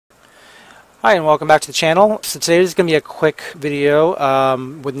Hi and welcome back to the channel. So today is going to be a quick video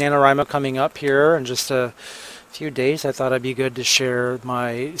with NaNoWriMo coming up here in just a few days. I thought it'd be good to share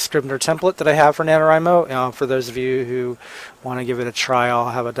my Scrivener template that I have for NaNoWriMo. For those of you who want to give it a try, I'll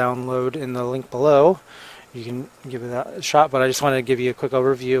have a download in the link below. You can give it a shot, but I just wanted to give you a quick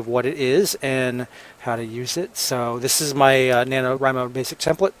overview of what it is and how to use it. So this is my NaNoWriMo basic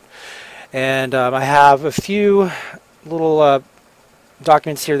template, and I have a few little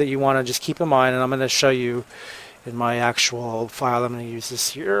documents here that you want to just keep in mind, and I'm going to show you in my actual file I'm going to use this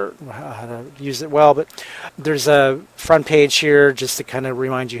here how to use it well. But there's a front page here just to kind of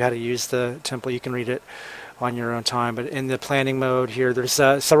remind you how to use the template. You can read it on your own time, but in the planning mode here there's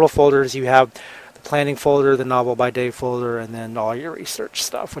several folders. You have the planning folder, the novel by day folder, and then all your research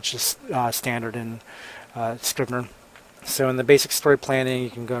stuff, which is standard in Scrivener. So in the basic story planning, you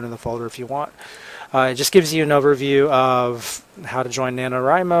can go into the folder if you want. It just gives you an overview of how to join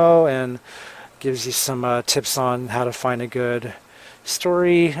NaNoWriMo and gives you some tips on how to find a good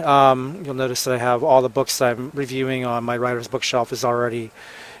story. You'll notice that I have all the books that I'm reviewing on my writer's bookshelf is already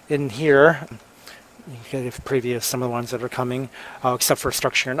in here. You can get a preview of some of the ones that are coming, except for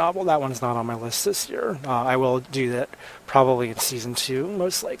Structure Your Novel. That one's not on my list this year. I will do that probably in season 2,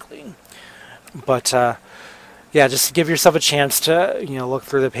 most likely. But yeah, just give yourself a chance to look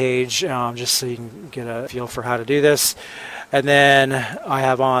through the page, just so you can get a feel for how to do this. And then I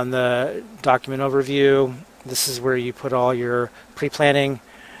have on the document overview. This is where you put all your pre-planning,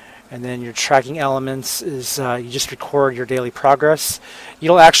 and then your tracking elements is you just record your daily progress. You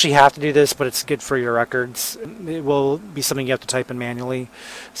don't actually have to do this, but it's good for your records. It will be something you have to type in manually,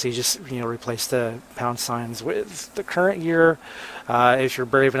 so you just replace the pound signs with the current year. If you're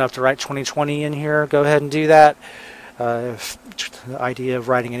brave enough to write 2020 in here, go ahead and do that. If the idea of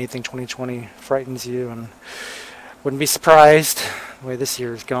writing anything 2020 frightens you, and wouldn't be surprised the way this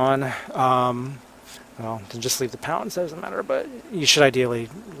year is gone. Well, then just leave the pounds, doesn't matter, but you should ideally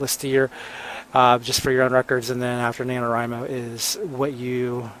list the year just for your own records. And then after NaNoWriMo is what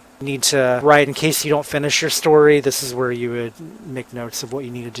you need to write in case you don't finish your story. This is where you would make notes of what you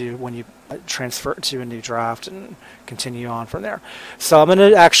need to do when you transfer it to a new draft and continue on from there. So I'm going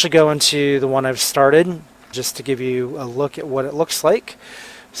to actually go into the one I've started just to give you a look at what it looks like.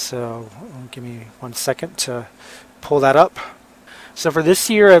 So give me 1 second to pull that up. So for this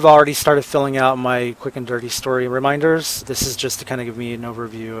year, I've already started filling out my quick and dirty story reminders. This is just to kind of give me an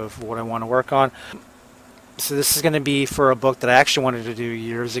overview of what I want to work on. So this is going to be for a book that I actually wanted to do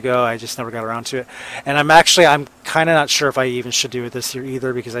years ago. I just never got around to it. And I'm kind of not sure if I even should do it this year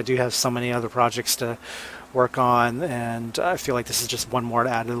either, because I do have so many other projects to work on, and I feel like this is just one more to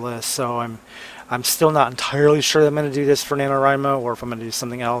add to the list. So I'm still not entirely sure that I'm going to do this for NaNoWriMo or if I'm going to do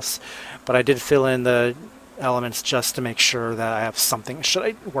something else. But I did fill in the elements just to make sure that I have something should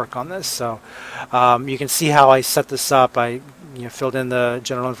I work on this. So you can see how I set this up. I filled in the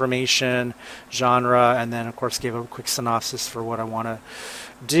general information, genre, and then of course gave a quick synopsis for what I want to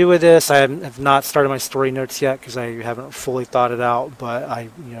do with this. I have not started my story notes yet because I haven't fully thought it out, but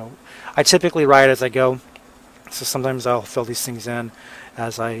I typically write as I go. So sometimes I'll fill these things in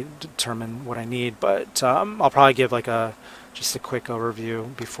as I determine what I need, but I'll probably give like just a quick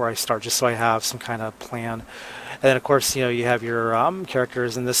overview before I start, just so I have some kind of plan. And then of course you have your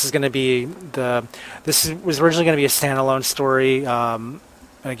characters, and this is going to be this was originally going to be a standalone story.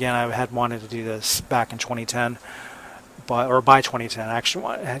 Again, I had wanted to do this back in 2010, or by 2010. I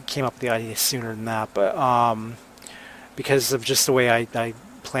actually came up with the idea sooner than that, but because of just the way I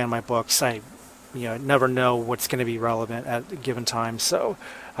plan my books, I never know what's going to be relevant at a given time, so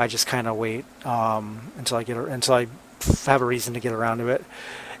I just kind of wait until I have a reason to get around to it.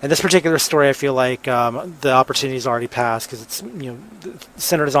 And this particular story, I feel like the opportunity's already passed, because it's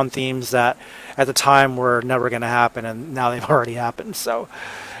centered on themes that at the time were never going to happen, and now they've already happened. So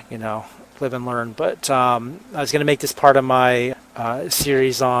live and learn. But I was going to make this part of my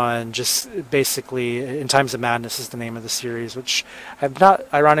series on just basically In Times of Madness is the name of the series, which I've not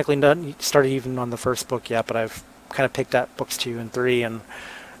ironically not started even on the first book yet, but I've kind of picked up books 2 and 3, and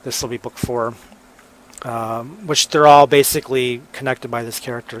this will be book 4. Which they're all basically connected by this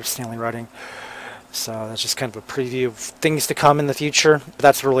character, Stanley Redding. So that's just kind of a preview of things to come in the future. But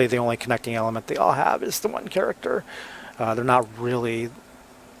that's really the only connecting element they all have, is the one character. They're not really,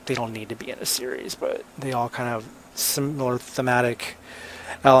 they don't need to be in a series, but they all kind of similar thematic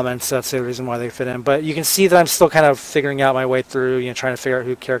elements. So that's the reason why they fit in. But you can see that I'm still kind of figuring out my way through, trying to figure out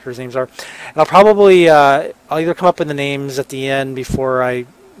who characters' names are. And I'll probably, I'll either come up with the names at the end before I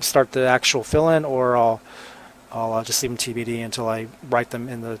start the actual fill-in, or I'll just leave them TBD until I write them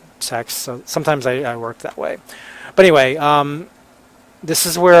in the text. So sometimes I work that way. But anyway, this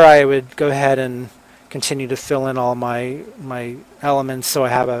is where I would go ahead and continue to fill in all my elements so I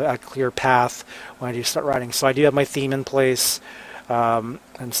have a clear path when I do start writing. So I do have my theme in place, and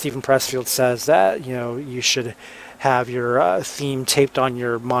Stephen Pressfield says that you should have your theme taped on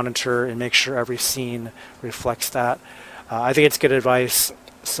your monitor and make sure every scene reflects that. I think it's good advice,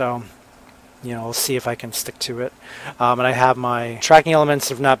 so we'll see if I can stick to it. And I have my tracking elements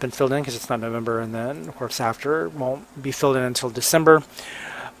have not been filled in because it's not November, and then of course after it won't be filled in until December.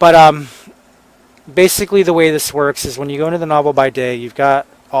 But basically the way this works is when you go into the novel by day, you've got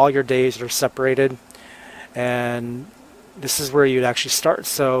all your days that are separated, and this is where you'd actually start.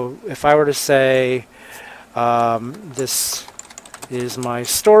 So if I were to say this is my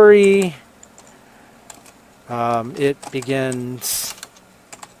story, it begins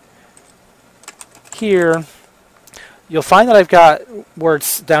here, you'll find that I've got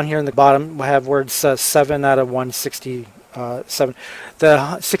words down here in the bottom. I have words 7 out of 167. The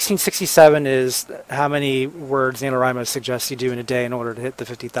 1667 is how many words NaNoWriMo suggests you do in a day in order to hit the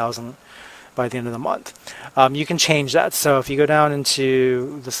 50,000 by the end of the month. You can change that. So if you go down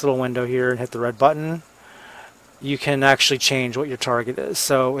into this little window here and hit the red button, you can actually change what your target is.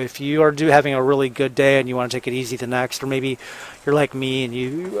 So if you are having a really good day and you want to take it easy the next, or maybe you're like me and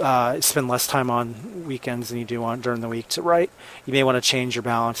you spend less time on weekends than you do during the week to write, you may want to change your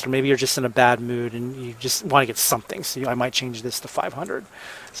balance. Or maybe you're just in a bad mood and you just want to get something. So I might change this to 500.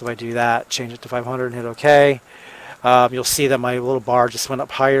 So if I do that, change it to 500 and hit OK, you'll see that my little bar just went up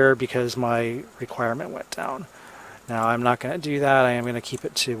higher because my requirement went down. Now I'm not going to do that. I am going to keep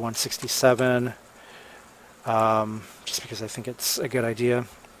it to 167. Just because I think it's a good idea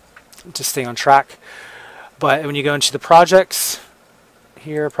to stay on track. But when you go into the projects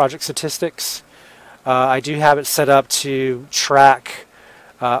here, project statistics, I do have it set up to track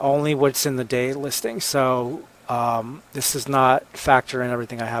only what's in the day listing. So this does not factor in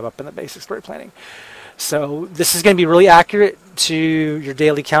everything I have up in the basic story planning. So this is going to be really accurate to your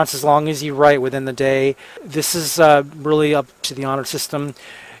daily counts as long as you write within the day. This is really up to the honor system.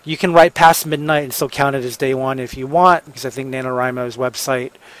 You can write past midnight and still count it as day one if you want, because I think NaNoWriMo's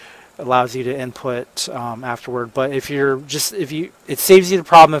website allows you to input afterward. But it saves you the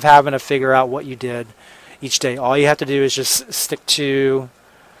problem of having to figure out what you did each day. All you have to do is just stick to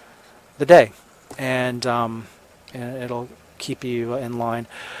the day, and it'll keep you in line.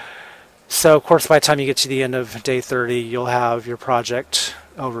 So of course by the time you get to the end of day 30, you'll have your project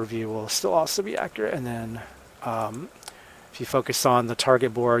overview will still also be accurate, and then if you focus on the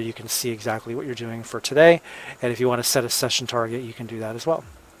target board, you can see exactly what you're doing for today. And if you want to set a session target, you can do that as well.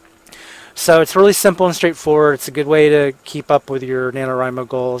 So it's really simple and straightforward. It's a good way to keep up with your NaNoWriMo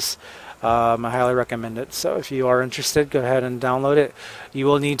goals. I highly recommend it. So if you are interested, go ahead and download it. You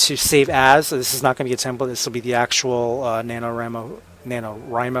will need to save as. So this is not going to be a template. This will be the actual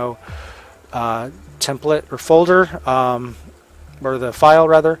NaNoWriMo template or folder, or the file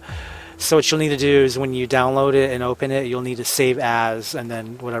rather. So what you'll need to do is when you download it and open it, you'll need to save as, and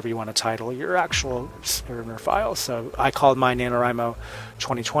then whatever you want to title your actual Scrivener file. So I called mine NaNoWriMo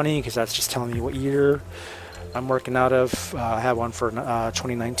 2020 because that's just telling me what year I'm working out of. I have one for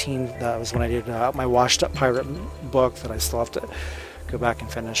 2019. That was when I did my washed up pirate book that I still have to go back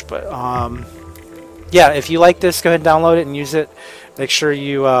and finish. But yeah, if you like this, go ahead and download it and use it. Make sure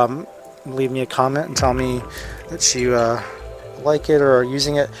you leave me a comment and tell me that you like it or are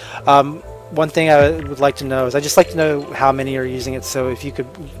using it. One thing I would like to know is I just like to know how many are using it. So if you could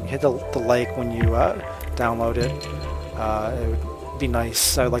hit the like when you download it, it would be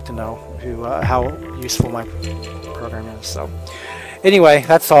nice. I would like to know how useful my program is. So anyway,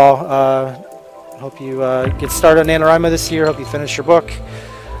 that's all. Hope you get started on NaNoWriMo this year. Hope you finish your book.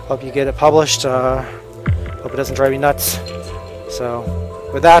 Hope you get it published. Hope it doesn't drive you nuts. So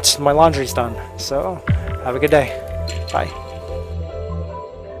with that, my laundry's done. So have a good day. Bye.